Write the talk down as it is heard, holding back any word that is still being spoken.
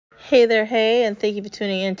Hey there, hey, and thank you for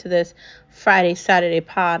tuning in to this Friday, Saturday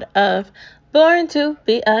pod of Born to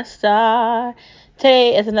Be a Star.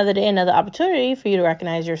 Today is another day, another opportunity for you to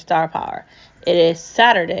recognize your star power. It is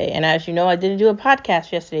Saturday, and as you know, I didn't do a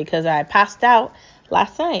podcast yesterday because I passed out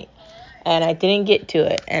last night, and I didn't get to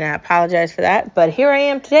it, and I apologize for that. But here I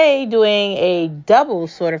am today doing a double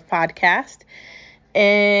sort of podcast,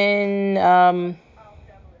 and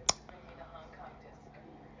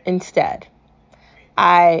instead,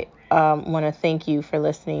 I want to thank you for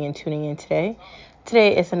listening and tuning in today.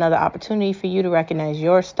 Today is another opportunity for you to recognize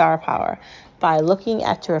your star power by looking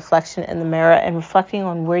at your reflection in the mirror and reflecting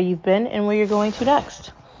on where you've been and where you're going to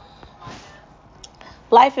next.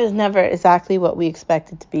 Life is never exactly what we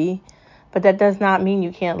expect it to be, but that does not mean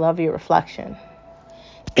you can't love your reflection.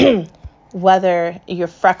 Whether your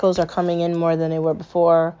freckles are coming in more than they were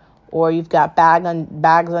before, or you've got bags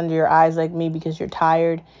under your eyes like me because you're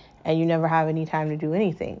tired and you never have any time to do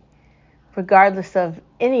anything. Regardless of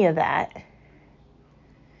any of that,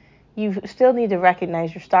 you still need to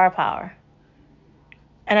recognize your star power.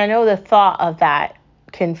 And I know the thought of that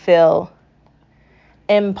can feel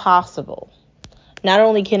impossible. Not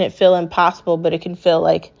only can it feel impossible, but it can feel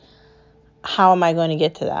like, how am I going to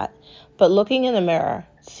get to that? But looking in the mirror,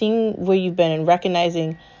 seeing where you've been and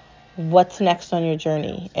recognizing what's next on your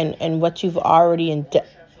journey and what you've already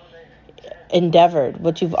endeavored,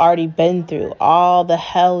 what you've already been through, all the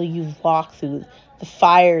hell you've walked through, the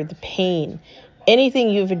fire, the pain, anything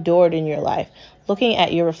you've endured in your life, looking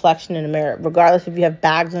at your reflection in the mirror, regardless if you have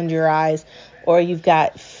bags under your eyes or you've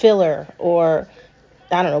got filler or,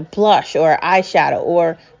 I don't know, blush or eyeshadow,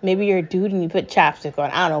 or maybe you're a dude and you put chapstick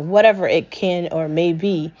on, I don't know, whatever it can or may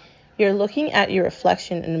be, you're looking at your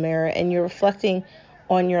reflection in the mirror and you're reflecting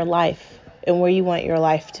on your life and where you want your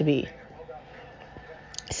life to be.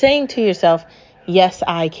 Saying to yourself, yes,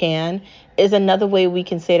 I can, is another way we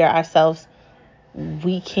can say to ourselves,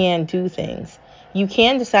 we can do things. You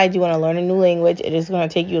can decide you want to learn a new language. It is going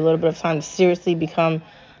to take you a little bit of time to seriously become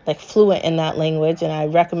fluent in that language. And I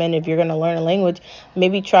recommend if you're going to learn a language,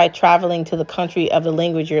 maybe try traveling to the country of the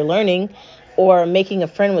language you're learning or making a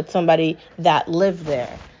friend with somebody that lived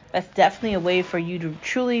there. That's definitely a way for you to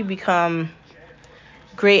truly become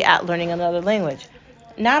great at learning another language.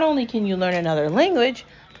 Not only can you learn another language,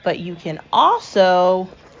 but you can also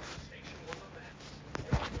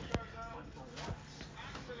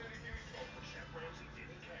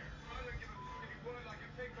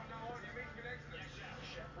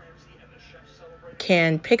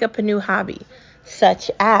pick up a new hobby, such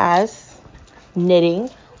as knitting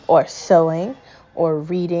or sewing or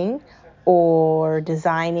reading or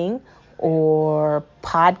designing or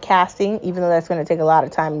podcasting, even though that's going to take a lot of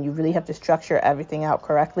time and you really have to structure everything out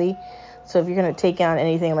correctly. So if you're going to take on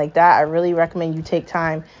anything like that, I really recommend you take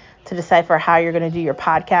time to decipher how you're going to do your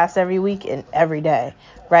podcast every week and every day,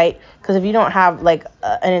 right? Because if you don't have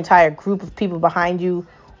an entire group of people behind you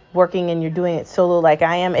working and you're doing it solo like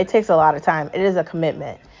I am, it takes a lot of time. It is a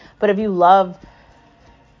commitment. But if you love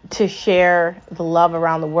to share the love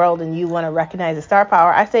around the world and you want to recognize the star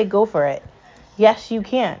power, I say go for it. Yes, you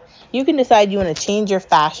can. You can decide you want to change your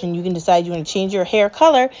fashion. You can decide you want to change your hair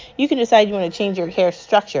color. You can decide you want to change your hair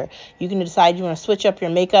structure. You can decide you want to switch up your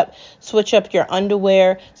makeup, switch up your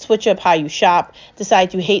underwear, switch up how you shop,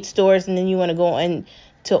 decide you hate stores and then you want to go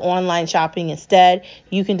into online shopping instead.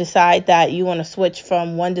 You can decide that you want to switch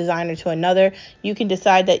from one designer to another. You can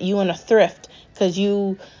decide that you want to thrift because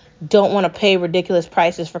you don't want to pay ridiculous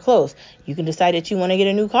prices for clothes. You can decide that you want to get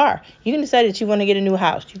a new car. You can decide that you want to get a new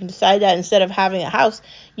house. You can decide that instead of having a house,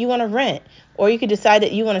 you want to rent. Or you can decide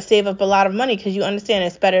that you want to save up a lot of money because you understand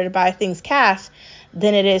it's better to buy things cash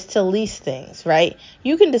than it is to lease things, right?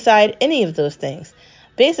 You can decide any of those things.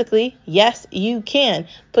 Basically, yes, you can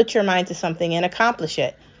put your mind to something and accomplish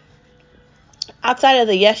it. Outside of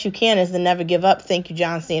the yes, you can is the never give up. Thank you,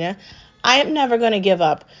 John Cena. I am never going to give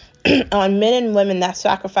up on men and women that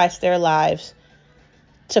sacrifice their lives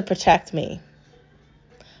to protect me.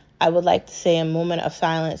 I would like to say a moment of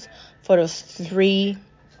silence for those 3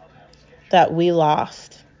 that we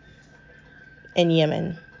lost in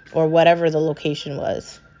Yemen or whatever the location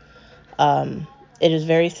was. It is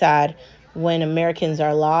very sad when Americans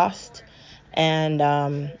are lost, and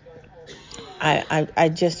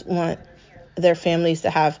I just want their families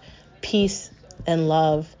to have peace and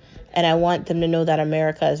love, and I want them to know that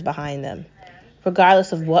America is behind them.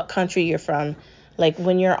 Regardless of what country you're from,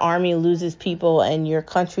 when your army loses people and your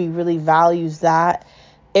country really values that,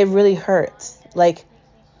 it really hurts.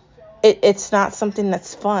 It's not something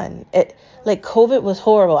that's fun. COVID was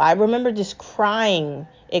horrible. I remember just crying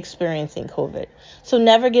experiencing COVID. So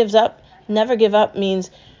never give up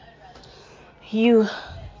means you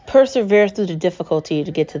persevere through the difficulty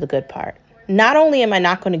to get to the good part. Not only am I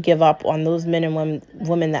not going to give up on those men and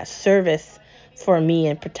women that service for me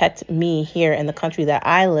and protect me here in the country that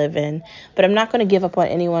I live in, but I'm not going to give up on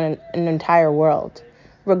anyone in the entire world.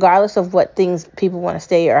 Regardless of what things people want to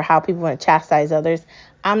say or how people want to chastise others,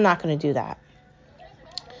 I'm not going to do that.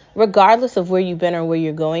 Regardless of where you've been or where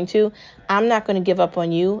you're going to, I'm not going to give up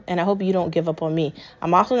on you, and I hope you don't give up on me.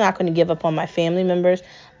 I'm also not going to give up on my family members,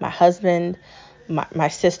 my husband, my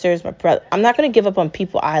sisters, my brother. I'm not going to give up on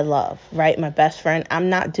people I love, right? My best friend. I'm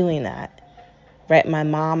not doing that, right? My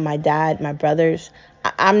mom, my dad, my brothers.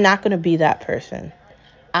 I'm not going to be that person.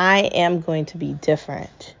 I am going to be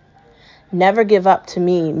different. Never give up to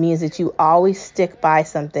me means that you always stick by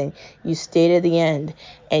something. You stay to the end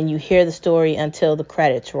and you hear the story until the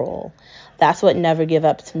credits roll. That's what never give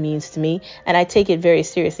up means to me. And I take it very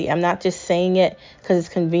seriously. I'm not just saying it because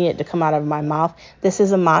it's convenient to come out of my mouth. This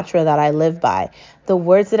is a mantra that I live by. The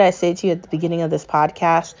words that I say to you at the beginning of this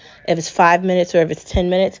podcast, if it's 5 minutes or if it's 10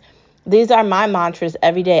 minutes, these are my mantras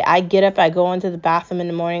every day. I get up, I go into the bathroom in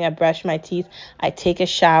the morning, I brush my teeth, I take a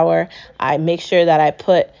shower, I make sure that I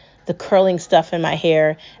put the curling stuff in my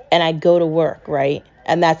hair, and I go to work, right?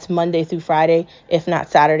 And that's Monday through Friday, if not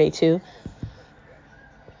Saturday too.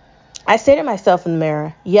 I say to myself in the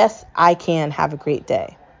mirror, yes, I can have a great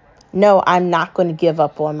day. No, I'm not going to give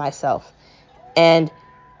up on myself. And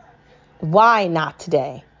why not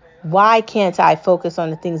today? Why can't I focus on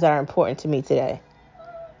the things that are important to me today?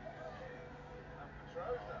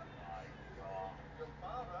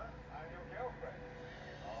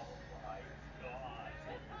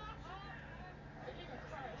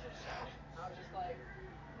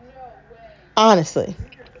 Honestly,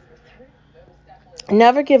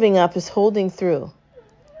 never giving up is holding through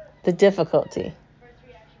the difficulty.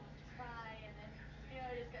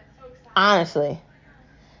 Honestly,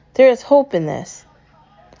 there is hope in this.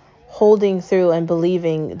 Holding through and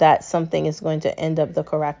believing that something is going to end up the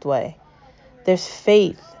correct way. There's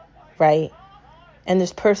faith, right? And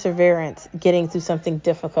there's perseverance getting through something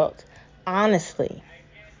difficult. Honestly,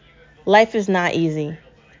 life is not easy.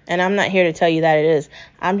 And I'm not here to tell you that it is.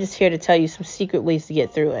 I'm just here to tell you some secret ways to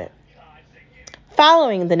get through it.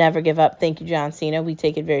 Following the never give up, thank you, John Cena, we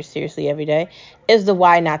take it very seriously every day, is the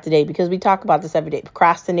why not today, because we talk about this every day.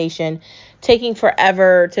 Procrastination, taking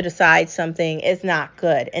forever to decide something is not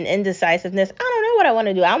good. And indecisiveness, I don't know what I want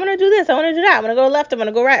to do. I want to do this. I want to do that. I want to go left. I want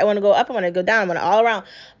to go right. I want to go up. I want to go down. I want to all around.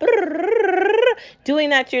 Doing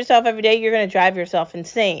that to yourself every day, you're going to drive yourself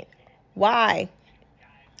insane. Why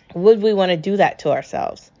would we want to do that to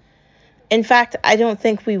ourselves? In fact, I don't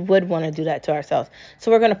think we would want to do that to ourselves.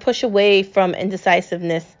 So we're going to push away from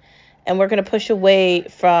indecisiveness and we're going to push away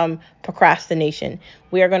from procrastination.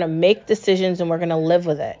 We are going to make decisions and we're going to live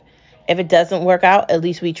with it. If it doesn't work out, at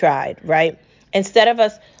least we tried, right? Instead of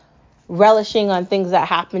us relishing on things that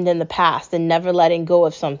happened in the past and never letting go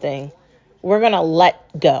of something, we're going to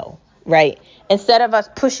let go, right? Instead of us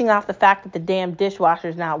pushing off the fact that the damn dishwasher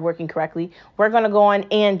is not working correctly, we're going to go on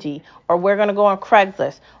Angie, or we're going to go on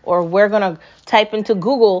Craigslist, or we're going to type into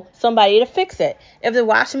Google somebody to fix it. If the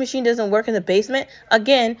washing machine doesn't work in the basement,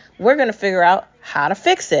 again, we're going to figure out how to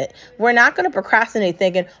fix it. We're not going to procrastinate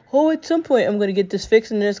thinking, oh, at some point I'm going to get this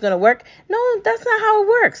fixed and then it's going to work. No, that's not how it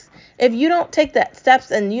works. If you don't take the steps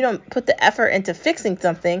and you don't put the effort into fixing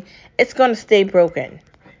something, it's going to stay broken.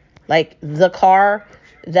 Like the car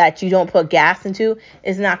that you don't put gas into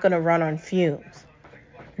is not going to run on fumes.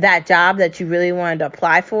 That job that you really wanted to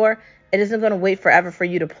apply for, it isn't going to wait forever for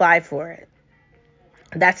you to apply for it.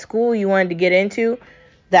 That school you wanted to get into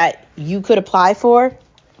that you could apply for,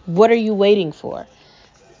 what are you waiting for?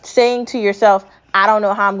 Saying to yourself, I don't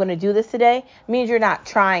know how I'm going to do this today, means you're not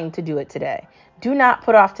trying to do it today. Do not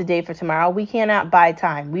put off today for tomorrow. We cannot buy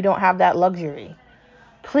time. We don't have that luxury.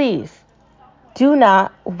 Please, do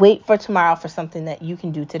not wait for tomorrow for something that you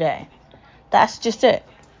can do today. That's just it.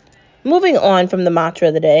 Moving on from the mantra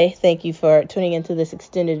of the day, thank you for tuning into this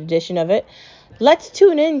extended edition of it. Let's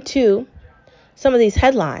tune into some of these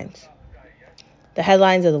headlines. The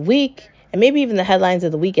headlines of the week, and maybe even the headlines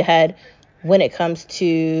of the week ahead when it comes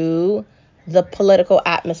to the political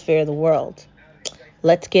atmosphere of the world.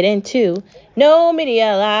 Let's get into no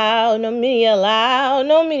media allowed, no media allowed,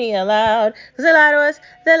 no media allowed. Because they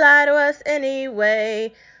lie to us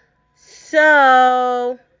anyway.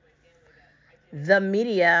 So, the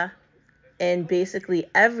media in basically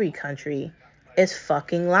every country is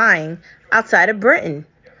fucking lying outside of Britain,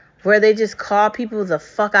 where they just call people the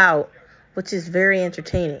fuck out, which is very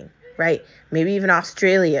entertaining, right? Maybe even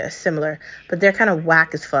Australia is similar, but they're kind of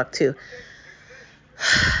whack as fuck too.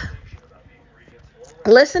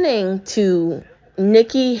 Listening to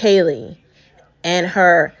Nikki Haley and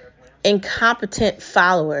her incompetent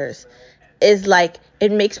followers is like,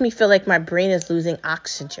 it makes me feel like my brain is losing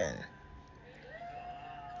oxygen.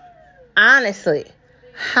 Honestly,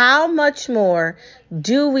 how much more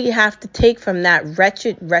do we have to take from that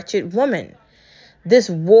wretched woman? This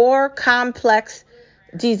war complex,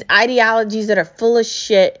 these ideologies that are full of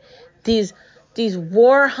shit, these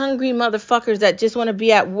war hungry motherfuckers that just want to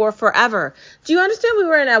be at war forever. Do you understand we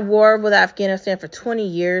were in a war with Afghanistan for 20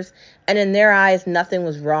 years and in their eyes nothing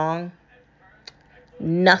was wrong?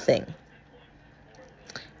 Nothing.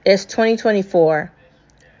 It's 2024.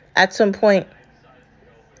 At some point,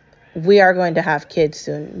 we are going to have kids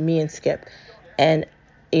soon, me and Skip. And,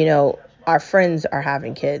 our friends are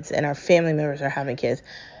having kids and our family members are having kids.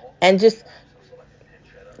 And just,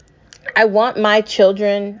 I want my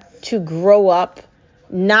children to grow up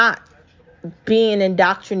not being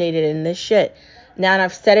indoctrinated in this shit. Now, and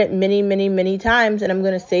I've said it many, many, many times, and I'm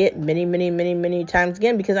going to say it many, many, many, many times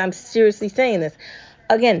again because I'm seriously saying this.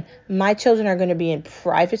 Again, my children are going to be in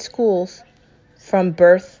private schools from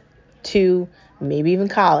birth to maybe even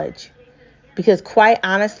college. Because quite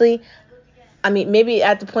honestly, maybe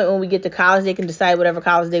at the point when we get to college, they can decide whatever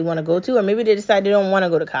college they want to go to, or maybe they decide they don't want to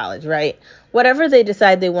go to college, right? Whatever they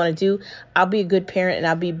decide they want to do, I'll be a good parent and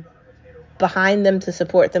I'll be behind them to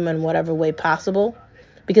support them in whatever way possible,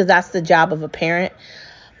 because that's the job of a parent.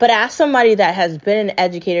 But as somebody that has been an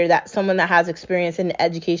educator, that someone that has experience in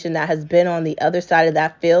education, that has been on the other side of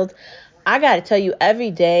that field, I got to tell you,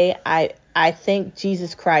 every day I thank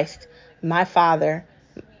Jesus Christ, my Father,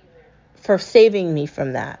 for saving me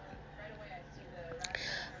from that.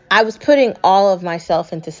 I was putting all of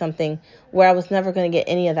myself into something where I was never going to get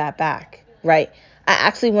any of that back, right? I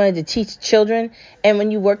actually wanted to teach children. And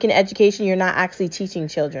when you work in education, you're not actually teaching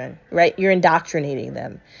children, right? You're indoctrinating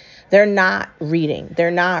them. They're not reading.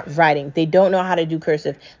 They're not writing. They don't know how to do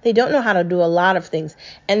cursive. They don't know how to do a lot of things.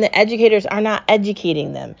 And the educators are not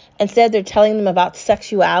educating them. Instead, they're telling them about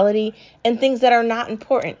sexuality and things that are not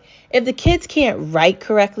important. If the kids can't write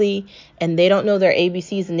correctly and they don't know their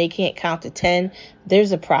ABCs and they can't count to 10,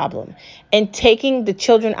 there's a problem. And taking the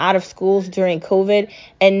children out of schools during COVID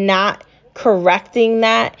and not correcting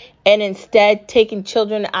that, and instead taking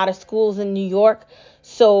children out of schools in New York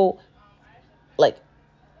so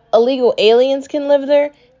illegal aliens can live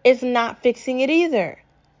there, is not fixing it either.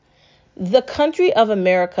 The country of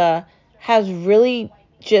America has really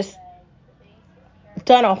just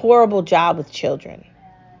done a horrible job with children.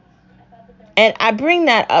 And I bring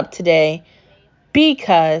that up today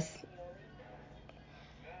because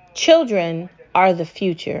children are the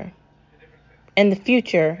future. And the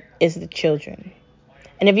future is the children.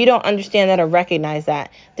 And if you don't understand that or recognize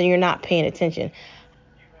that, then you're not paying attention.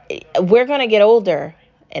 We're going to get older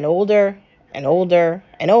and older and older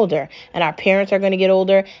and older. And our parents are going to get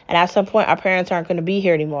older. And at some point, our parents aren't going to be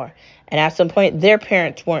here anymore. And at some point, their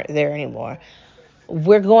parents weren't there anymore.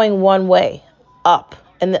 We're going one way, up,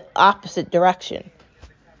 in the opposite direction.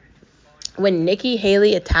 When Nikki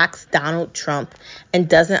Haley attacks Donald Trump and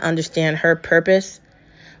doesn't understand her purpose,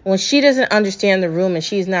 when she doesn't understand the room and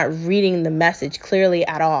she's not reading the message clearly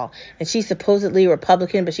at all, and she's supposedly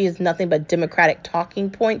Republican, but she has nothing but Democratic talking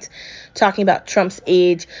points, talking about Trump's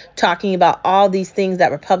age, talking about all these things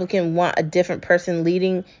that Republicans want a different person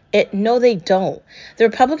leading it. No, they don't. The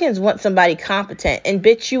Republicans want somebody competent, and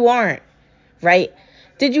bitch, you aren't, right?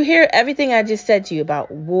 Did you hear everything I just said to you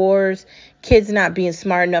about wars, kids not being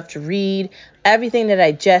smart enough to read, everything that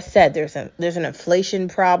I just said? There's an inflation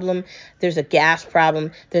problem. There's a gas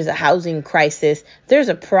problem. There's a housing crisis. There's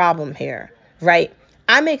a problem here, right?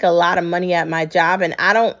 I make a lot of money at my job, and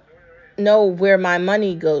I don't know where my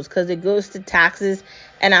money goes because it goes to taxes,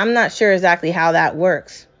 and I'm not sure exactly how that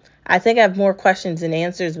works. I think I have more questions than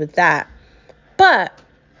answers with that. But,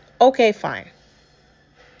 okay, fine.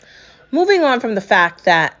 Moving on from the fact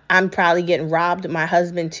that I'm probably getting robbed, my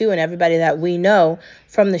husband too, and everybody that we know,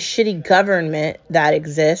 from the shitty government that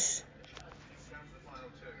exists.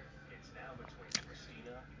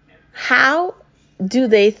 How do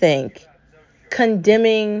they think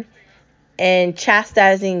condemning and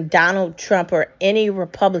chastising Donald Trump or any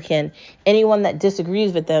Republican, anyone that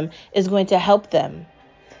disagrees with them, is going to help them?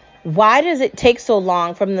 Why does it take so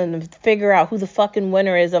long for them to figure out who the fucking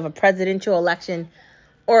winner is of a presidential election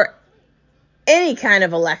or any kind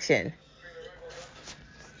of election?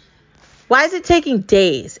 Why is it taking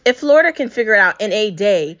days? If Florida can figure it out in a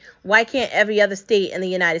day, why can't every other state in the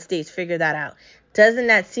United States figure that out? Doesn't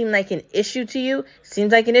that seem like an issue to you?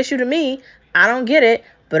 Seems like an issue to me. I don't get it,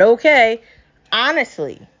 but okay.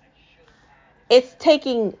 Honestly, it's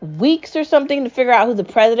taking weeks or something to figure out who the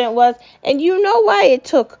president was. And you know why it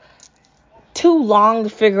took too long to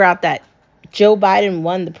figure out that Joe Biden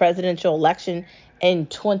won the presidential election in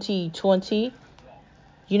 2020.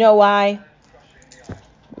 You know why?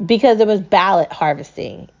 Because it was ballot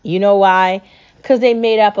harvesting. You know why? Because they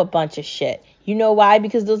made up a bunch of shit. You know why?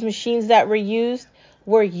 Because those machines that were used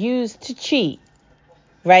to cheat,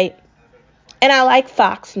 right? And I like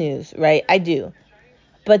Fox News, right? I do.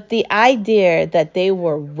 But the idea that they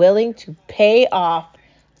were willing to pay off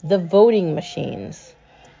the voting machines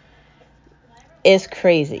is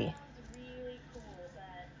crazy.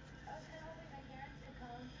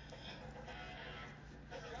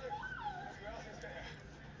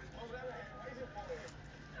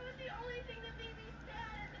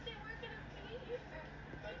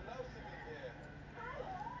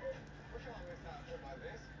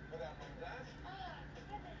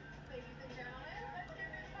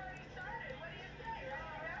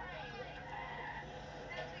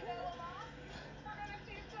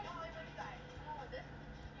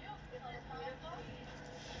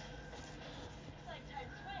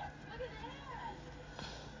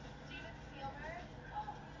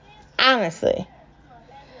 Honestly,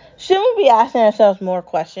 shouldn't we be asking ourselves more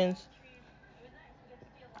questions?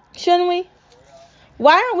 Shouldn't we?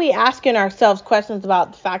 Why aren't we asking ourselves questions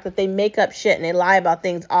about the fact that they make up shit and they lie about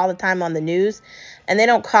things all the time on the news and they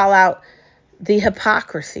don't call out the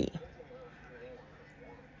hypocrisy?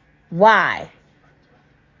 Why?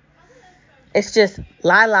 It's just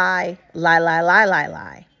lie, lie, lie, lie, lie, lie,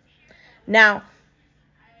 lie. Now,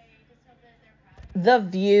 The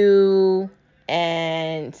View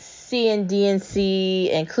and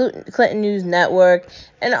CNDNC and Clinton News Network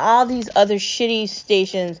and all these other shitty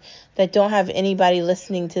stations that don't have anybody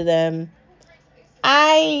listening to them.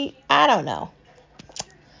 I don't know.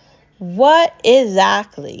 What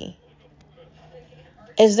exactly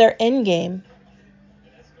is their end game?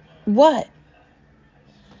 What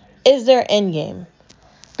is their end game?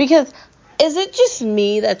 Because is it just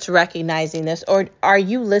me that's recognizing this, or are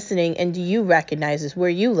you listening and do you recognize this where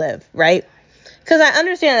you live, right? Because I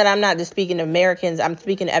understand that I'm not just speaking to Americans, I'm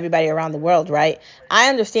speaking to everybody around the world, right? I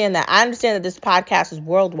understand that. I understand that this podcast is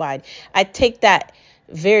worldwide. I take that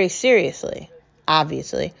very seriously,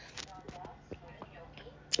 obviously.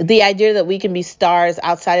 The idea that we can be stars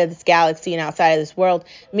outside of this galaxy and outside of this world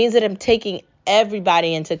means that I'm taking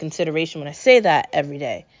everybody into consideration when I say that every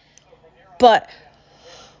day. But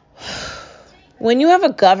when you have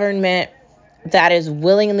a government that is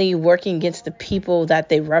willingly working against the people that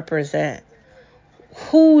they represent,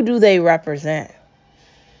 who do they represent?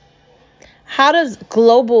 How does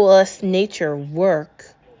globalist nature work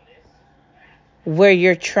where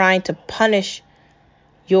you're trying to punish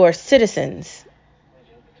your citizens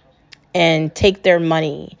and take their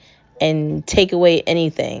money and take away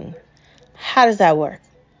anything? How does that work?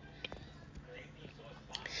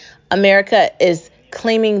 America is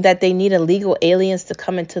claiming that they need illegal aliens to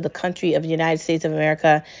come into the country of the United States of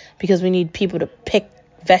America because we need people to pick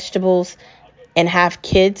vegetables and have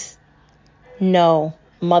kids. No,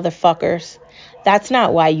 motherfuckers. That's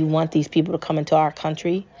not why you want these people to come into our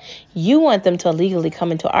country. You want them to illegally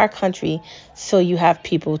come into our country so you have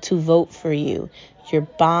people to vote for you. You're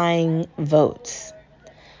buying votes.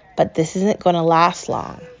 But this isn't going to last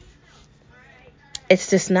long. It's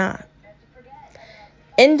just not.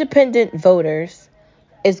 Independent voters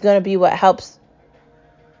is going to be what helps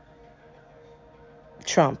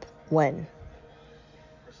Trump win.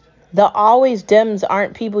 The always Dems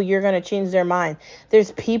aren't people you're going to change their mind.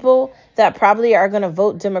 There's people that probably are going to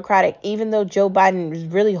vote Democratic, even though Joe Biden is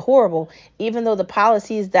really horrible, even though the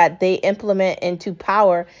policies that they implement into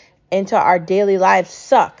power, into our daily lives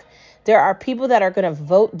suck. There are people that are going to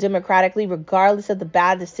vote democratically regardless of the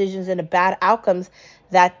bad decisions and the bad outcomes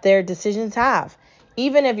that their decisions have.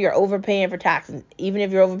 Even if you're overpaying for taxes, even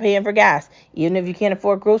if you're overpaying for gas, even if you can't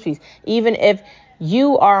afford groceries, even if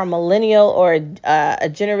you are a millennial or a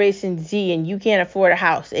Generation Z and you can't afford a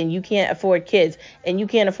house and you can't afford kids and you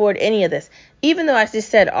can't afford any of this. Even though I just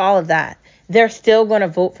said all of that, they're still going to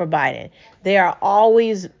vote for Biden. They are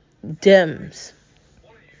always Dems.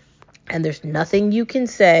 And there's nothing you can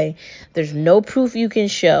say, there's no proof you can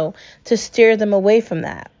show to steer them away from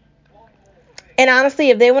that. And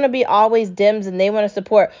honestly, if they want to be always Dems and they want to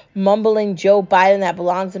support mumbling Joe Biden that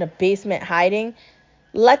belongs in a basement hiding,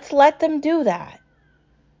 let's let them do that.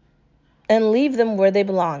 And leave them where they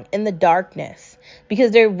belong, in the darkness.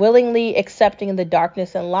 Because they're willingly accepting the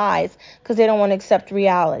darkness and lies because they don't want to accept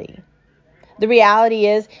reality. The reality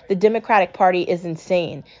is the Democratic Party is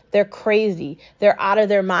insane. They're crazy. They're out of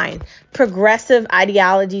their mind. Progressive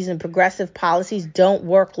ideologies and progressive policies don't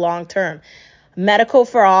work long term. Medical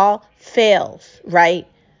for all fails, right?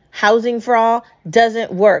 Housing for all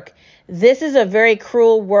doesn't work. This is a very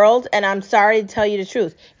cruel world, and I'm sorry to tell you the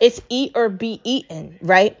truth. It's eat or be eaten,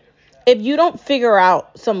 right? If you don't figure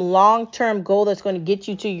out some long-term goal that's going to get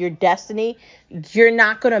you to your destiny, you're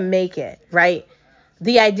not going to make it, right?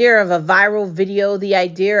 The idea of a viral video, the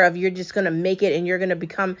idea of you're just going to make it and you're going to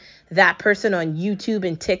become that person on YouTube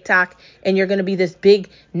and TikTok and you're going to be this big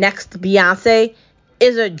next Beyonce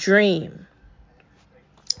is a dream.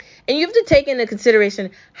 And you have to take into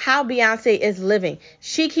consideration how Beyonce is living.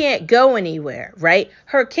 She can't go anywhere, right?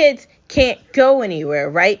 Her kids can't go anywhere,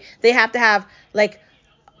 right? They have to have like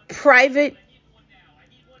private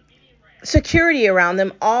security around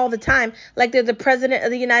them all the time, like they're the president of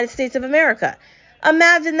the United States of America.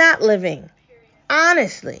 Imagine that living.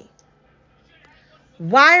 Honestly,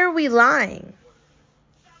 why are we lying?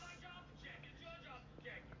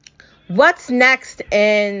 What's next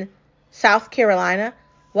in South Carolina?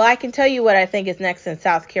 Well, I can tell you what I think is next in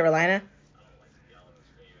South Carolina.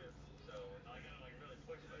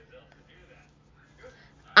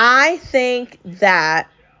 I think that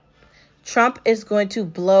Trump is going to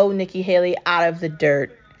blow Nikki Haley out of the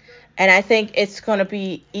dirt. And I think it's going to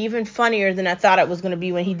be even funnier than I thought it was going to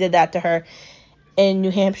be when he did that to her in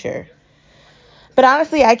New Hampshire. But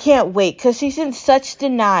honestly, I can't wait because she's in such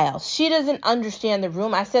denial. She doesn't understand the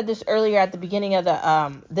room. I said this earlier at the beginning of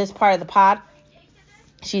the this part of the pod.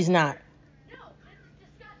 She's not.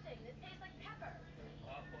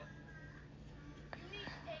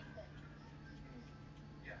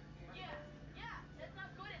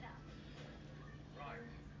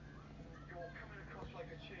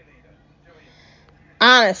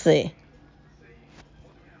 Honestly.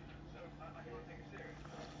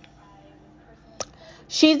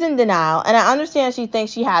 She's in denial, and I understand she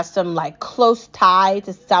thinks she has some like close tie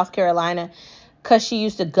to South Carolina because she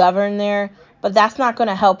used to govern there, but that's not going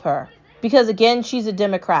to help her because again, she's a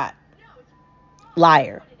Democrat.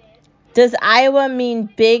 Liar. Does Iowa mean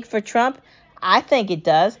big for Trump? I think it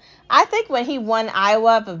does. I think when he won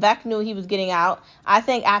Iowa, Vivek knew he was getting out. I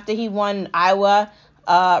think after he won Iowa,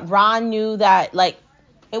 Ron knew that like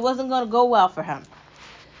it wasn't going to go well for him.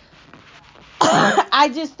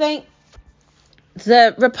 I just think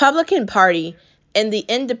the Republican Party and the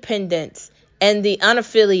independents and the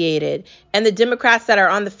unaffiliated and the Democrats that are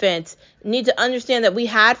on the fence need to understand that we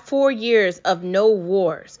had 4 years of no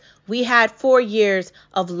wars. We had 4 years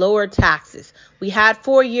of lower taxes. We had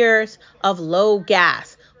 4 years of low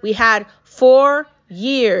gas. We had 4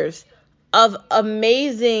 years of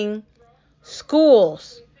amazing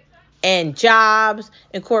schools and jobs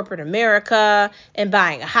in corporate America and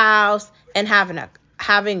buying a house and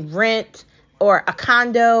having rent or a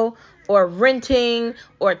condo or renting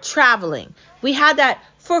or traveling. We had that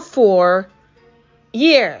for 4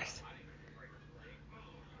 years.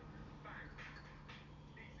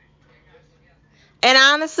 And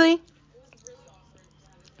honestly,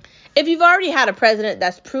 if you've already had a president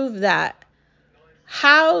that's proved that,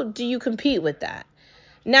 how do you compete with that?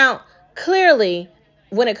 Now, clearly,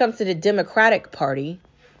 when it comes to the Democratic Party,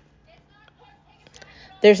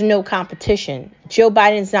 there's no competition. Joe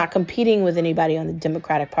Biden's not competing with anybody on the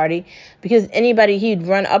Democratic Party because anybody he'd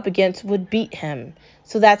run up against would beat him.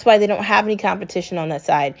 So that's why they don't have any competition on that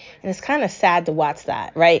side. And it's kind of sad to watch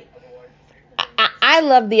that, right? I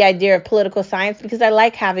love the idea of political science because I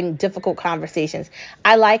like having difficult conversations.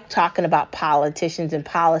 I like talking about politicians and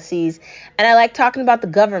policies, and I like talking about the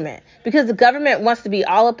government because the government wants to be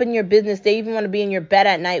all up in your business. They even want to be in your bed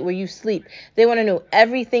at night where you sleep. They want to know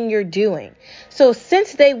everything you're doing. So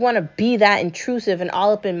since they want to be that intrusive and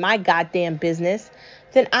all up in my goddamn business,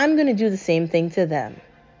 then I'm going to do the same thing to them,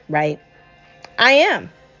 right? I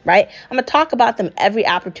am. Right? I'm going to talk about them every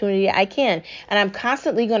opportunity I can. And I'm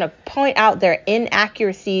constantly going to point out their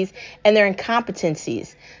inaccuracies and their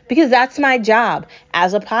incompetencies because that's my job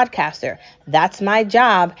as a podcaster. That's my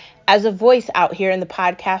job as a voice out here in the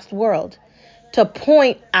podcast world to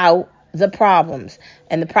point out the problems.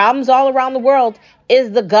 And the problems all around the world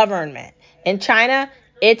is the government. In China,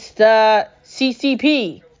 it's the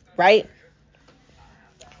CCP, right?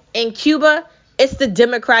 In Cuba, it's the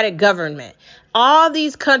democratic government. All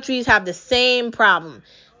these countries have the same problem.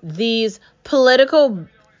 These political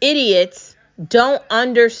idiots don't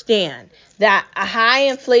understand that a high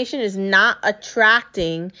inflation is not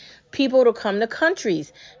attracting people to come to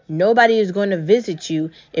countries. Nobody is going to visit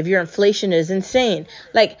you if your inflation is insane.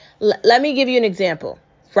 Like, let me give you an example.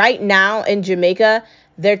 Right now in Jamaica,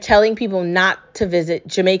 they're telling people not to visit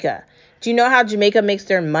Jamaica. Do you know how Jamaica makes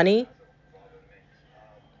their money?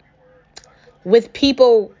 With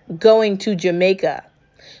people going to Jamaica.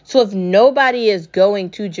 So if nobody is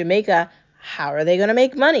going to Jamaica, how are they going to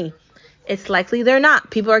make money? It's likely they're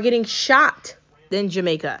not. People are getting shot in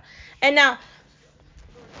Jamaica. And now,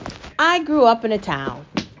 I grew up in a town,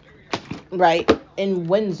 right, in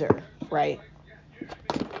Windsor, right?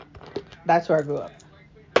 That's where I grew up.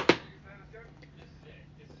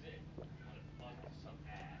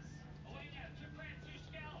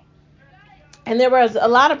 And there was a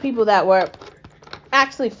lot of people that were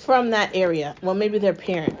actually from that area. Well, maybe their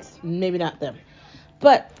parents, maybe not them.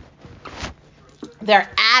 But their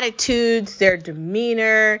attitudes, their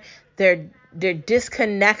demeanor, their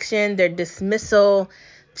disconnection, their dismissal,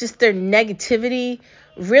 just their negativity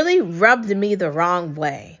really rubbed me the wrong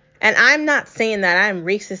way. And I'm not saying that I'm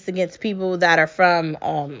racist against people that are from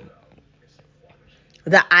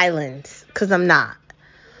the islands, because I'm not.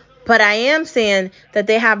 But I am saying that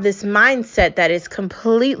they have this mindset that is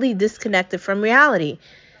completely disconnected from reality.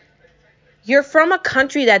 You're from a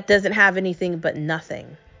country that doesn't have anything but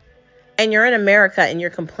nothing. And you're in America and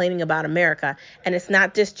you're complaining about America. And it's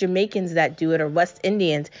not just Jamaicans that do it or West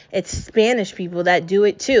Indians. It's Spanish people that do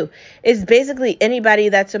it too. It's basically anybody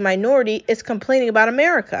that's a minority is complaining about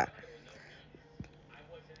America.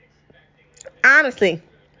 Honestly.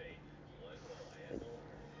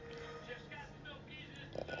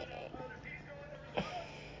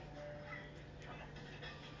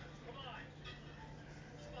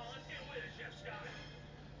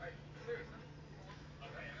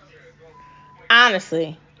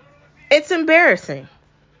 Honestly. It's embarrassing.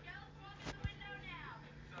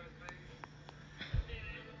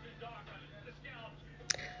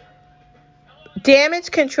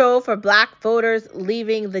 Damage control for black voters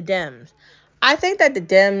leaving the dems. I think that the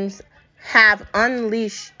dems have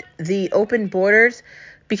unleashed the open borders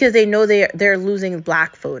because they know they're losing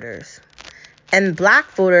black voters. And black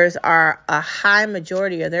voters are a high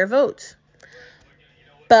majority of their votes.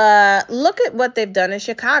 But look at what they've done in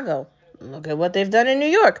Chicago. Look at what they've done in New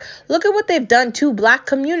York. Look at what they've done to black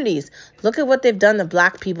communities. Look at what they've done to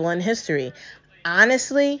black people in history.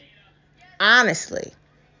 Honestly, honestly,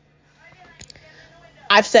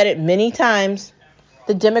 I've said it many times.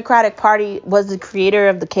 The Democratic Party was the creator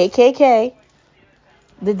of the KKK.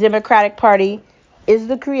 The Democratic Party is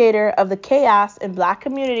the creator of the chaos in black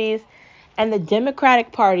communities. And the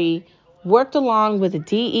Democratic Party worked along with the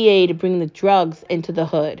DEA to bring the drugs into the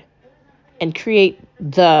hood and create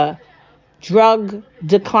the drug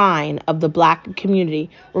decline of the black community,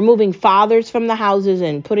 removing fathers from the houses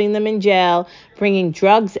and putting them in jail, bringing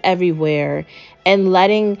drugs everywhere, and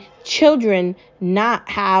letting children not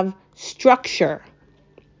have structure.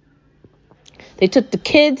 They took the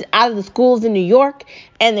kids out of the schools in New York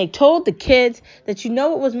and they told the kids that you know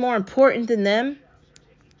what was more important than them?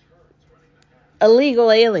 Illegal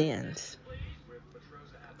aliens.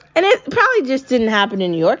 And it probably just didn't happen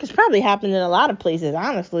in New York. It's probably happened in a lot of places,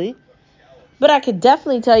 honestly. But I could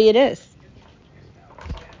definitely tell you this.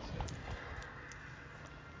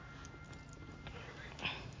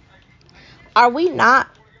 Are we not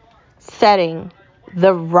setting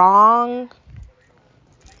the wrong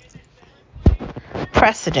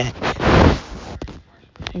precedent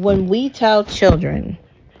when we tell children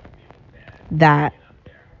that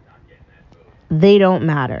they don't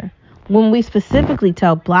matter? When we specifically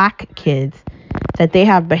tell black kids that they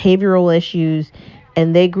have behavioral issues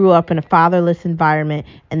and they grew up in a fatherless environment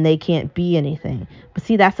and they can't be anything. But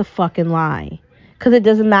see, that's a fucking lie. Because it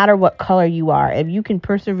doesn't matter what color you are. If you can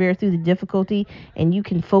persevere through the difficulty and you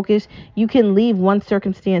can focus, you can leave one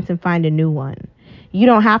circumstance and find a new one. You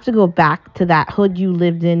don't have to go back to that hood you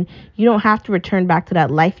lived in. You don't have to return back to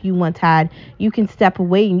that life you once had. You can step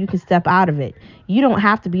away and you can step out of it. You don't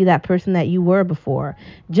have to be that person that you were before.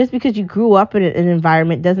 Just because you grew up in an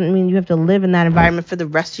environment doesn't mean you have to live in that environment for the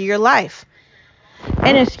rest of your life.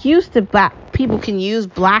 An excuse that black people can use,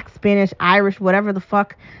 black, Spanish, Irish, whatever the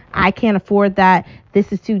fuck, I can't afford that.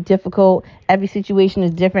 This is too difficult. Every situation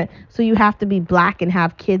is different. So you have to be black and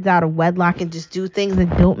have kids out of wedlock and just do things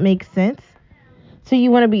that don't make sense. So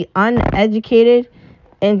you want to be uneducated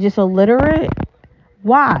and just illiterate?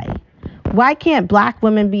 Why? Why can't black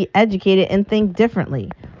women be educated and think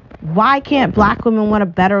differently? Why can't black women want a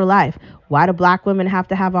better life? Why do black women have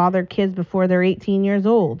to have all their kids before they're 18 years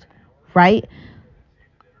old? Right?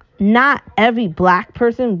 Not every black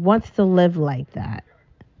person wants to live like that.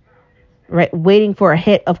 Right? Waiting for a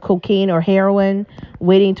hit of cocaine or heroin,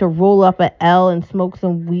 waiting to roll up an L and smoke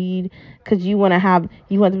some weed because you want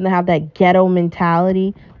them to have that ghetto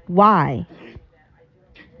mentality. Why?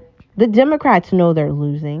 The Democrats know they're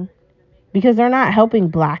losing because they're not helping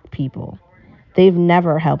black people. They've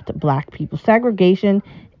never helped black people. Segregation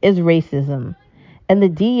is racism. And the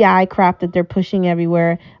DEI crap that they're pushing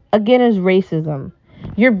everywhere, again, is racism.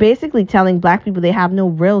 You're basically telling black people they have no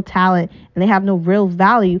real talent and they have no real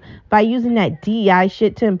value by using that DEI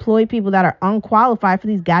shit to employ people that are unqualified for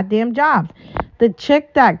these goddamn jobs. The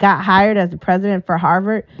chick that got hired as the president for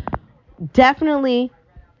Harvard definitely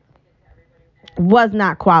was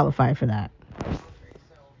not qualified for that.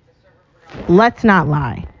 Let's not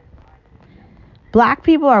lie. Black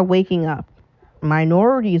people are waking up.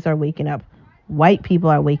 Minorities are waking up. White people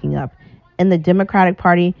are waking up. And the Democratic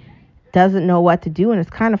Party doesn't know what to do, and it's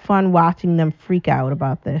kind of fun watching them freak out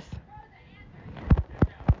about this.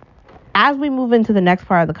 As we move into the next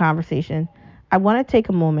part of the conversation, I want to take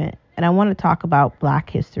a moment and I want to talk about Black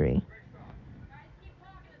history.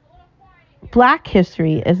 Black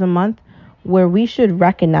history is a month where we should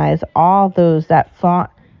recognize all those that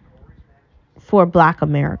fought for Black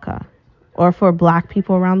America or for Black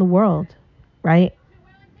people around the world, right?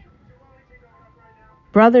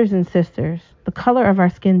 Brothers and sisters, the color of our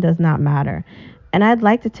skin does not matter. And I'd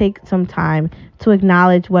like to take some time to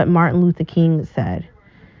acknowledge what Martin Luther King said.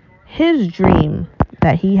 His dream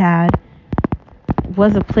that he had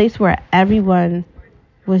was a place where everyone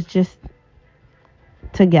was just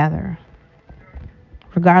together,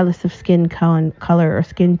 regardless of skin color or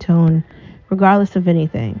skin tone, regardless of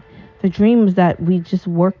anything. The dream was that we just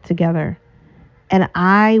work together. And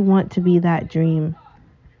I want to be that dream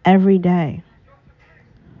every day.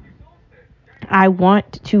 I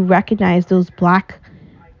want to recognize those Black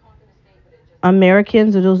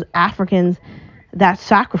Americans or those Africans that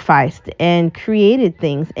sacrificed and created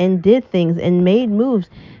things and did things and made moves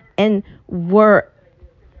and were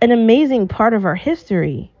an amazing part of our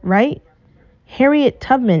history, right? Harriet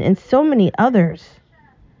Tubman and so many others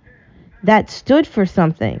that stood for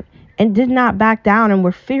something and did not back down and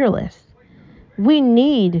were fearless. We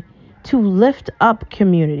need to lift up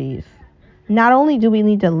communities. Not only do we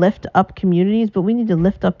need to lift up communities, but we need to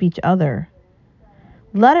lift up each other.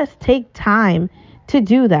 Let us take time to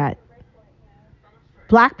do that.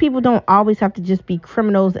 Black people don't always have to just be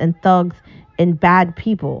criminals and thugs and bad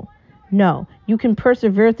people. No, you can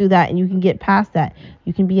persevere through that and you can get past that.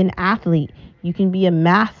 You can be an athlete. You can be a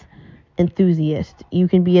math enthusiast. You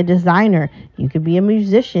can be a designer. You can be a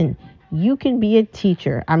musician. You can be a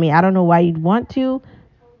teacher. I mean, I don't know why you'd want to.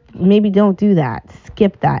 Maybe don't do that.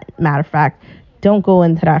 Skip that. Matter of fact, don't go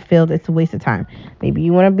into that field. It's a waste of time. Maybe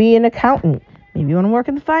you want to be an accountant. Maybe you want to work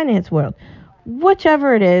in the finance world.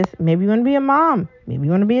 Whichever it is, maybe you want to be a mom. Maybe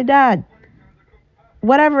you want to be a dad.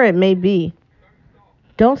 Whatever it may be,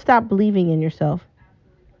 don't stop believing in yourself.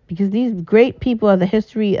 Because these great people of the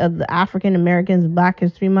history of the African Americans, Black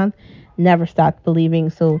History Month, never stopped believing.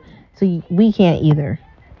 So we can't either.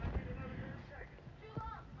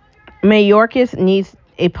 Mayorkas needs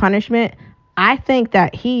a punishment. I think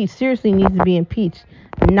that he seriously needs to be impeached,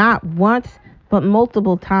 not once, but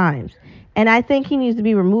multiple times. And I think he needs to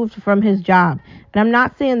be removed from his job. And I'm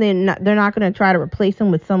not saying they're not going to try to replace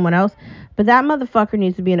him with someone else, but that motherfucker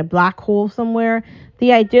needs to be in a black hole somewhere.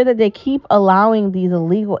 The idea that they keep allowing these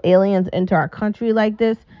illegal aliens into our country like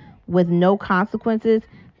this with no consequences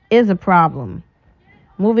is a problem.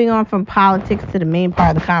 Moving on from politics to the main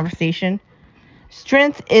part of the conversation.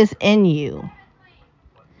 Strength is in you.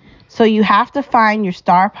 So you have to find your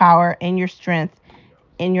star power and your strength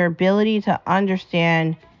and your ability to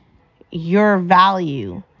understand your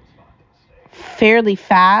value fairly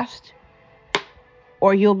fast,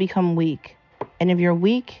 or you'll become weak. And if you're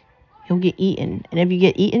weak, you'll get eaten. And if you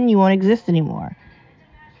get eaten, you won't exist anymore.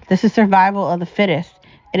 This is survival of the fittest.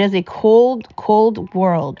 It is a cold, cold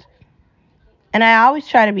world. And I always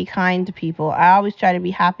try to be kind to people. I always try to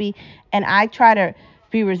be happy. And I try to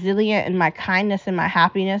be resilient in my kindness and my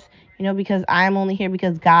happiness, because I'm only here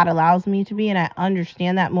because God allows me to be. And I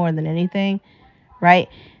understand that more than anything, right?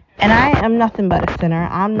 And I am nothing but a sinner.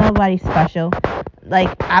 I'm nobody special.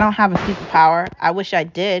 I don't have a superpower. I wish I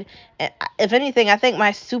did. If anything, I think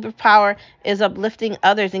my superpower is uplifting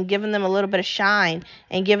others and giving them a little bit of shine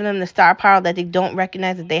and giving them the star power that they don't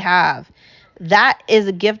recognize that they have. That is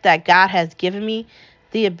a gift that God has given me.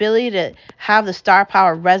 The ability to have the star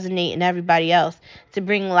power resonate in everybody else. To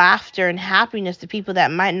bring laughter and happiness to people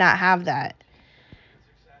that might not have that.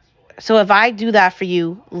 So if I do that for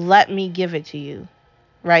you, let me give it to you.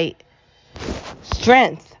 Right?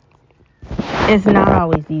 Strength is not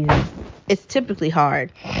always easy. It's typically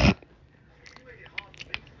hard.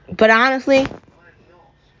 But honestly,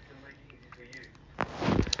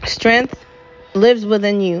 strength lives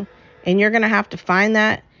within you. And you're going to have to find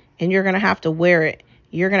that. And you're going to have to wear it.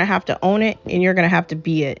 You're going to have to own it. And you're going to have to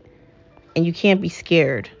be it. And you can't be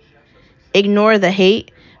scared. Ignore the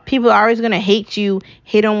hate. People are always going to hate you.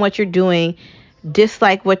 Hate on what you're doing.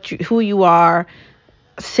 Dislike who you are.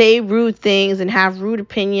 say rude things and have rude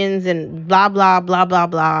opinions and blah, blah, blah, blah,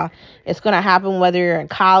 blah. It's going to happen whether you're in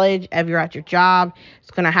college, if you're at your job.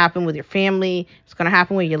 It's going to happen with your family. It's going to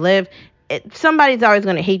happen where you live. Somebody's always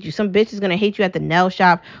going to hate you. Some bitch is going to hate you at the nail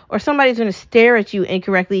shop, or somebody's going to stare at you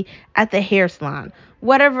incorrectly at the hair salon.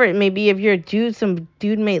 Whatever it may be, if you're a dude, some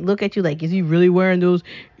dude may look at you like, is he really wearing those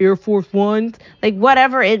Air Force Ones? Like,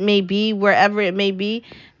 whatever it may be, wherever it may be,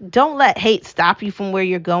 don't let hate stop you from where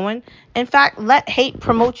you're going. In fact, let hate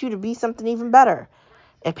promote you to be something even better.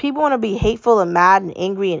 If people want to be hateful and mad and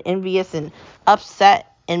angry and envious and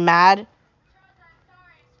upset and mad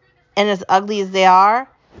and as ugly as they are,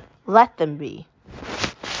 let them be.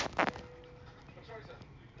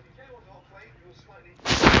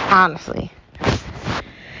 Honestly.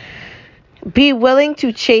 Be willing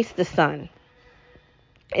to chase the sun.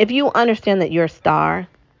 If you understand that you're a star,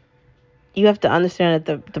 you have to understand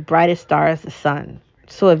that the brightest star is the sun.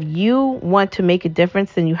 So if you want to make a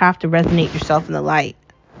difference, then you have to resonate yourself in the light.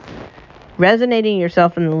 Resonating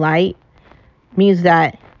yourself in the light means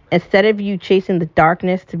that instead of you chasing the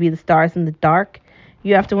darkness to be the stars in the dark,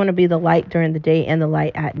 you have to want to be the light during the day and the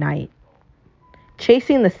light at night.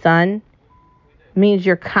 Chasing the sun means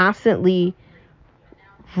you're constantly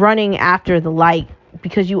running after the light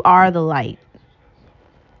because you are the light.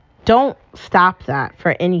 Don't stop that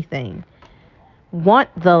for anything. Want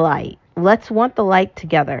the light. Let's want the light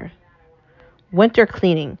together. Winter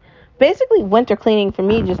cleaning. Basically, winter cleaning for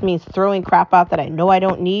me just means throwing crap out that I know I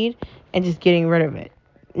don't need and just getting rid of it.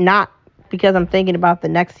 Not because I'm thinking about the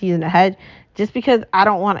next season ahead, just because I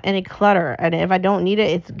don't want any clutter. And if I don't need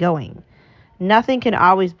it, it's going. Nothing can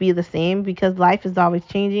always be the same because life is always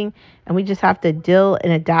changing and we just have to deal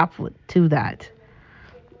and adapt to that.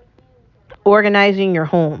 Organizing your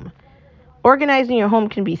home. Organizing your home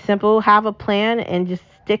can be simple. Have a plan and just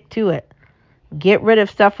stick to it. Get rid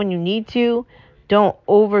of stuff when you need to. Don't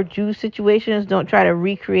overdo situations. Don't try to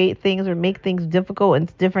recreate things or make things difficult in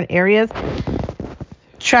different areas.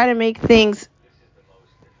 Try to make things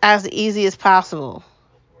as easy as possible.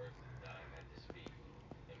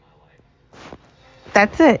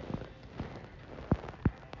 That's it.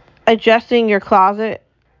 Adjusting your closet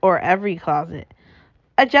or every closet.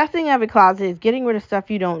 Adjusting every closet is getting rid of stuff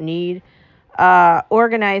you don't need.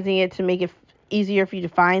 Organizing it to make it easier for you to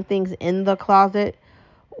find things in the closet.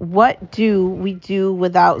 What do we do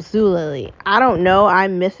without zulily? I don't know. I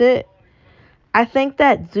miss it. I think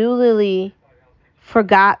that zulily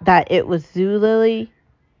forgot that it was zulily,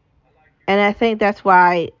 and I think that's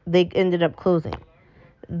why they ended up closing.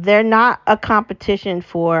 They're not a competition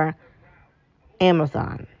for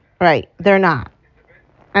Amazon, right? They're not,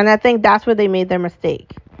 and I think that's where they made their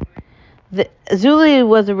mistake. Zulily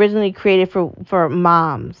was originally created for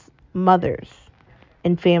mothers,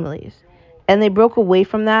 and families, and they broke away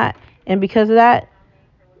from that, and because of that,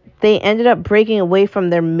 they ended up breaking away from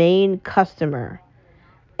their main customer.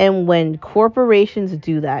 And when corporations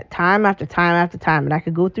do that time after time after time, and I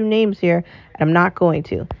could go through names here, and I'm not going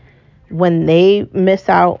to, when they miss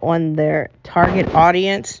out on their target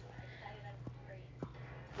audience,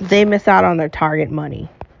 they miss out on their target money.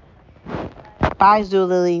 Bye,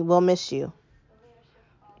 Zulily. We'll miss you.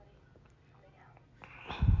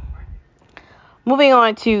 Moving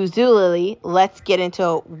on to Zulily, let's get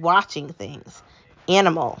into watching things.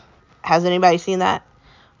 Animal. Has anybody seen that?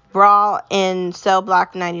 Brawl in Cell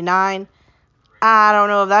Block 99. I don't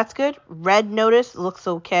know if that's good. Red Notice looks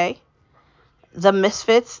okay. The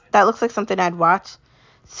Misfits, that looks like something I'd watch.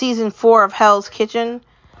 Season 4 of Hell's Kitchen.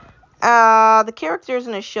 The characters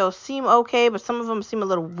in the show seem okay, but some of them seem a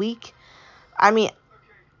little weak. I mean,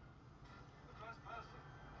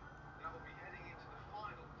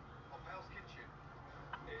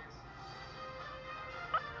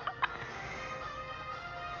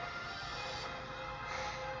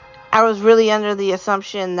 I was really under the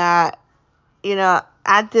assumption that,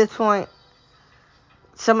 at this point,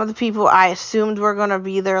 some of the people I assumed were going to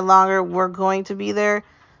be there longer were going to be there,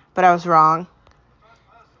 but I was wrong.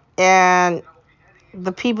 And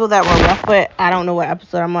the people that were left with, I don't know what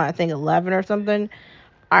episode I'm on, I think 11 or something,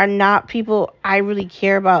 are not people I really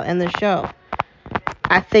care about in the show.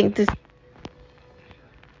 I think this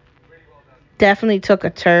definitely took a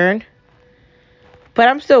turn, but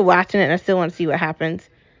I'm still watching it and I still want to see what happens.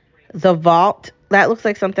 The Vault, that looks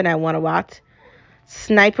like something I want to watch.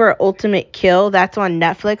 Sniper Ultimate Kill, that's on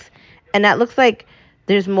Netflix, and that looks like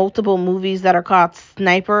there's multiple movies that are called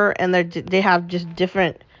Sniper, and they have just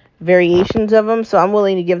different variations of them, so I'm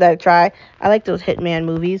willing to give that a try. I like those Hitman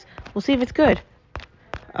movies. We'll see if it's good.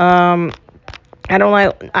 I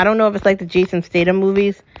don't know if it's like the Jason Statham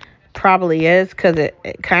movies. Probably is, because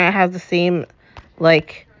it kind of has the same,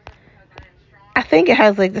 like, I think it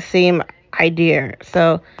has like the same idea.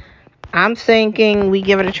 So I'm thinking we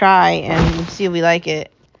give it a try and we see if we like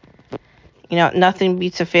it. Nothing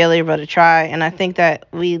beats a failure but a try. And I think that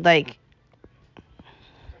we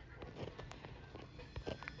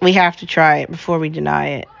have to try it before we deny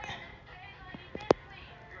it.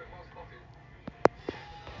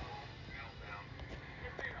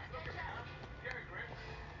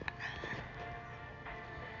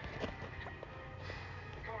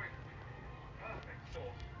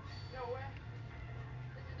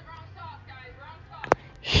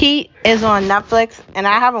 Heat is on Netflix, and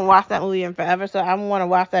I haven't watched that movie in forever, so I want to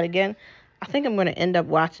watch that again. I think I'm going to end up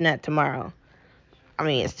watching that tomorrow. I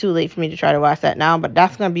mean, it's too late for me to try to watch that now, but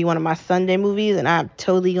that's going to be one of my Sunday movies, and I'm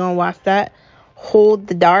totally going to watch that. Hold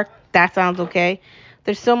the Dark, that sounds okay.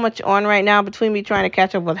 There's so much on right now between me trying to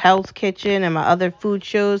catch up with Hell's Kitchen and my other food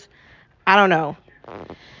shows. I don't know.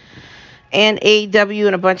 And AEW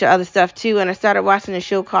and a bunch of other stuff too. And I started watching a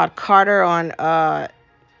show called Carter on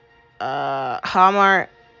Hallmark.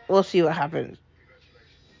 We'll see what happens.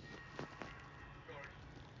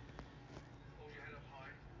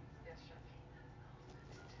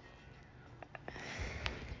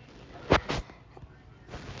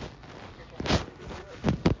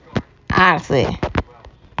 Honestly.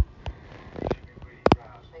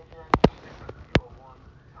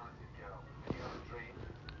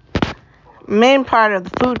 Main part of the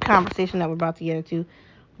food conversation that we're about to get into.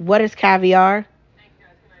 What is caviar?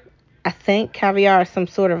 I think caviar is some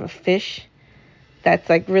sort of a fish that's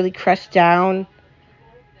like really crushed down.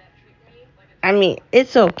 I mean,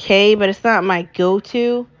 it's okay, but it's not my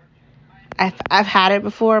go-to. I've had it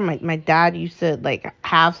before. My dad used to like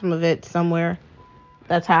have some of it somewhere.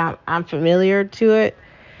 That's how I'm familiar to it.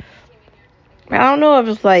 I don't know if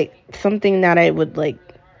it's like something that I would like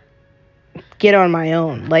get on my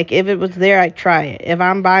own. Like if it was there, I'd try it. If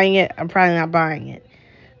I'm buying it, I'm probably not buying it.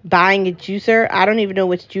 Buying a juicer, I don't even know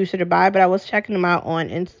which juicer to buy, but I was checking them out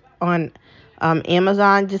on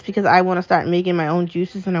Amazon just because I want to start making my own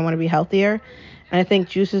juices and I want to be healthier. And I think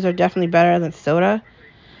juices are definitely better than soda.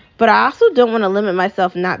 But I also don't want to limit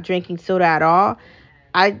myself not drinking soda at all.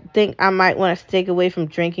 I think I might want to stick away from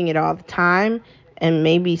drinking it all the time and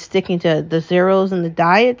maybe sticking to the zeros and the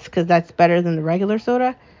diets because that's better than the regular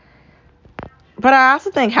soda. But I also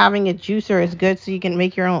think having a juicer is good so you can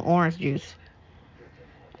make your own orange juice.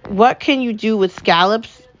 What can you do with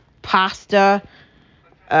scallops, pasta?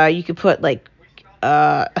 You could put like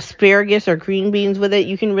asparagus or green beans with it.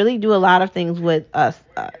 You can really do a lot of things with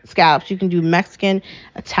scallops. You can do Mexican,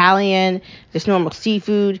 Italian, just normal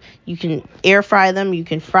seafood. You can air fry them. You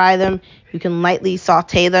can fry them. You can lightly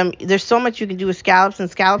saute them. There's so much you can do with scallops, and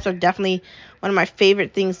scallops are definitely one of my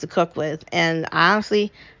favorite things to cook with. And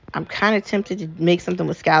honestly, I'm kind of tempted to make something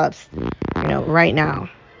with scallops, right now.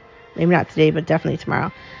 Maybe not today, but definitely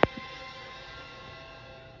tomorrow.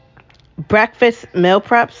 Breakfast meal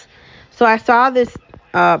preps. So I saw this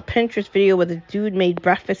Pinterest video where the dude made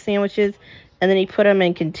breakfast sandwiches and then he put them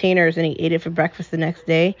in containers and he ate it for breakfast the next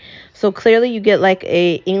day. So clearly you get like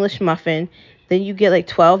a English muffin, then you get like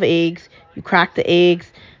 12 eggs, you crack the eggs,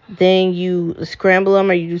 then you scramble them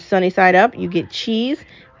or you do sunny side up, you get cheese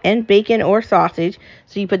and bacon or sausage.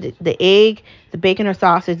 So you put the egg, the bacon or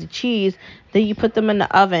sausage, the cheese, then you put them in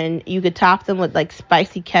the oven. You could top them with like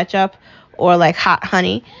spicy ketchup or like hot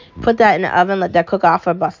honey. Put that in the oven, let that cook off for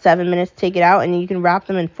about 7 minutes, take it out, and then you can wrap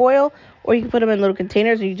them in foil or you can put them in little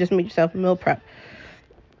containers and you just make yourself a meal prep.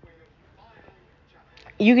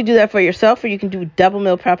 You can do that for yourself or you can do double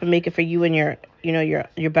meal prep and make it for you and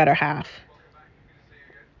your better half.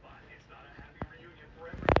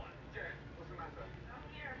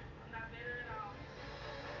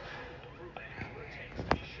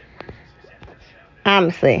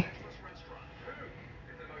 Honestly,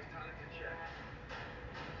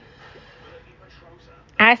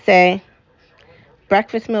 I say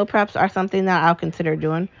breakfast meal preps are something that I'll consider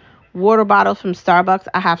doing. Water bottles from Starbucks.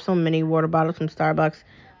 I have so many water bottles from Starbucks,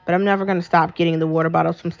 but I'm never going to stop getting the water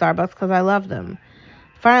bottles from Starbucks because I love them.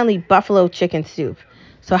 Finally, buffalo chicken soup.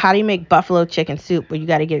 So how do you make buffalo chicken soup? Well, you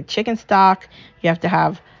got to get a chicken stock. You have to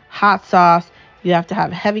have hot sauce. You have to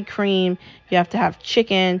have heavy cream. You have to have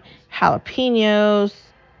chicken, jalapenos,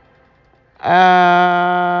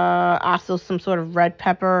 also some sort of red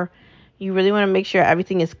pepper. You really want to make sure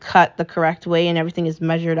everything is cut the correct way and everything is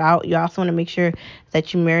measured out. You also want to make sure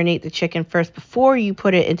that you marinate the chicken first before you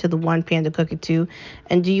put it into the one pan to cook it too.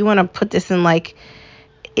 And do you want to put this in like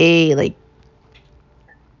a like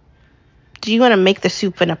do you want to make the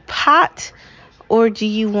soup in a pot or do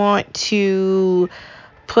you want to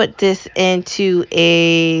put this into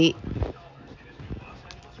a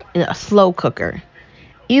slow cooker?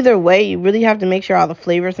 Either way, you really have to make sure all the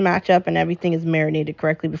flavors match up and everything is marinated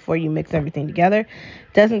correctly before you mix everything together.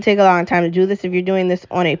 Doesn't take a long time to do this. If you're doing this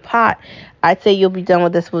on a pot, I'd say you'll be done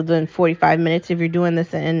with this within 45 minutes. If you're doing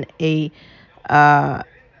this in a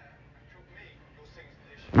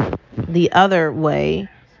the other way,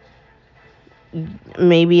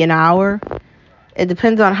 maybe an hour. It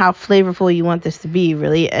depends on how flavorful you want this to be,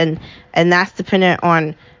 really, and that's dependent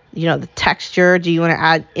on the texture. Do you want to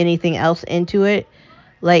add anything else into it?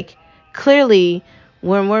 Like, clearly,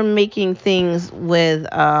 when we're making things with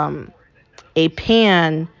a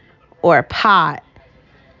pan or a pot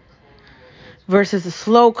versus a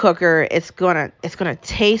slow cooker, it's gonna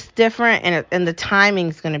taste different, and the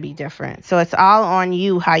timing's gonna be different. So it's all on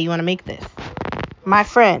you how you want to make this. My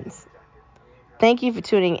friends, thank you for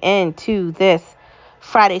tuning in to this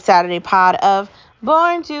Friday, Saturday pod of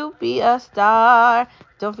Born to Be a Star.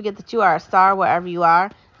 Don't forget that you are a star wherever you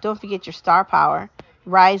are. Don't forget your star power.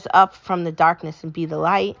 Rise up from the darkness and be the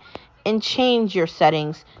light. And change your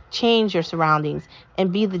settings, change your surroundings,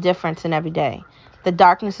 and be the difference in every day. The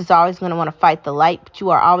darkness is always going to want to fight the light, but you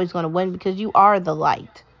are always going to win because you are the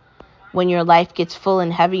light. When your life gets full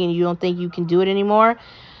and heavy and you don't think you can do it anymore,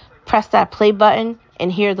 press that play button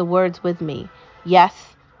and hear the words with me. Yes,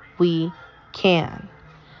 we can.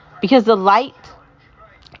 Because the light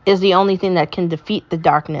is the only thing that can defeat the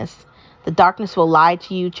darkness. The darkness will lie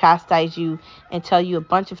to you, chastise you, and tell you a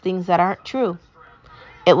bunch of things that aren't true.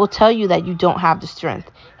 It will tell you that you don't have the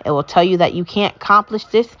strength. It will tell you that you can't accomplish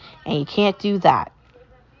this and you can't do that.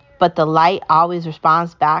 But the light always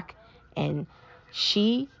responds back, and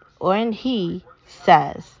she or he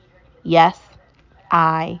says, yes,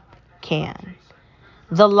 I can.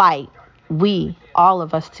 The light, we, all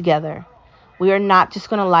of us together. We are not just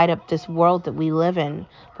going to light up this world that we live in,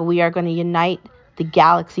 but we are going to unite the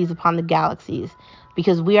galaxies upon the galaxies,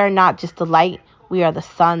 because we are not just the light, we are the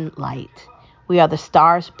sunlight. We are the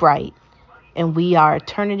stars bright, and we are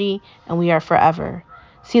eternity, and we are forever.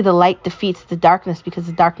 See, the light defeats the darkness because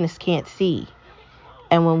the darkness can't see.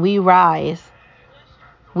 And when we rise,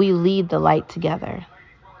 we lead the light together.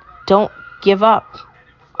 Don't give up.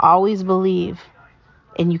 Always believe.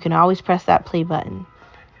 And you can always press that play button.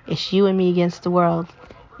 It's you and me against the world.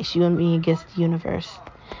 It's you and me against the universe.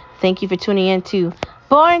 Thank you for tuning in to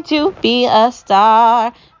Born to Be a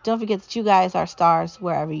Star. Don't forget that you guys are stars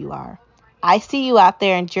wherever you are. I see you out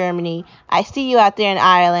there in Germany. I see you out there in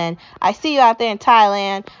Ireland. I see you out there in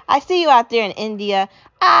Thailand. I see you out there in India.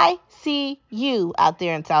 I see you out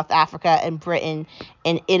there in South Africa and Britain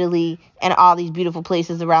and Italy and all these beautiful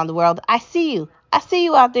places around the world. I see you. I see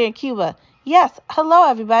you out there in Cuba. Yes. Hello,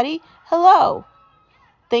 everybody. Hello.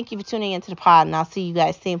 Thank you for tuning into the pod, and I'll see you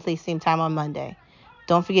guys same place, same time on Monday.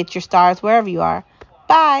 Don't forget your stars wherever you are.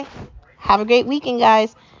 Bye. Have a great weekend,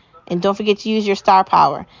 guys. And don't forget to use your star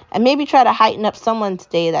power. And maybe try to heighten up someone's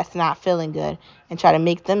day that's not feeling good and try to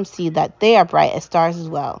make them see that they are bright as stars as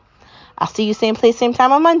well. I'll see you same place, same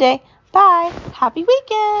time on Monday. Bye. Happy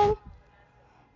weekend.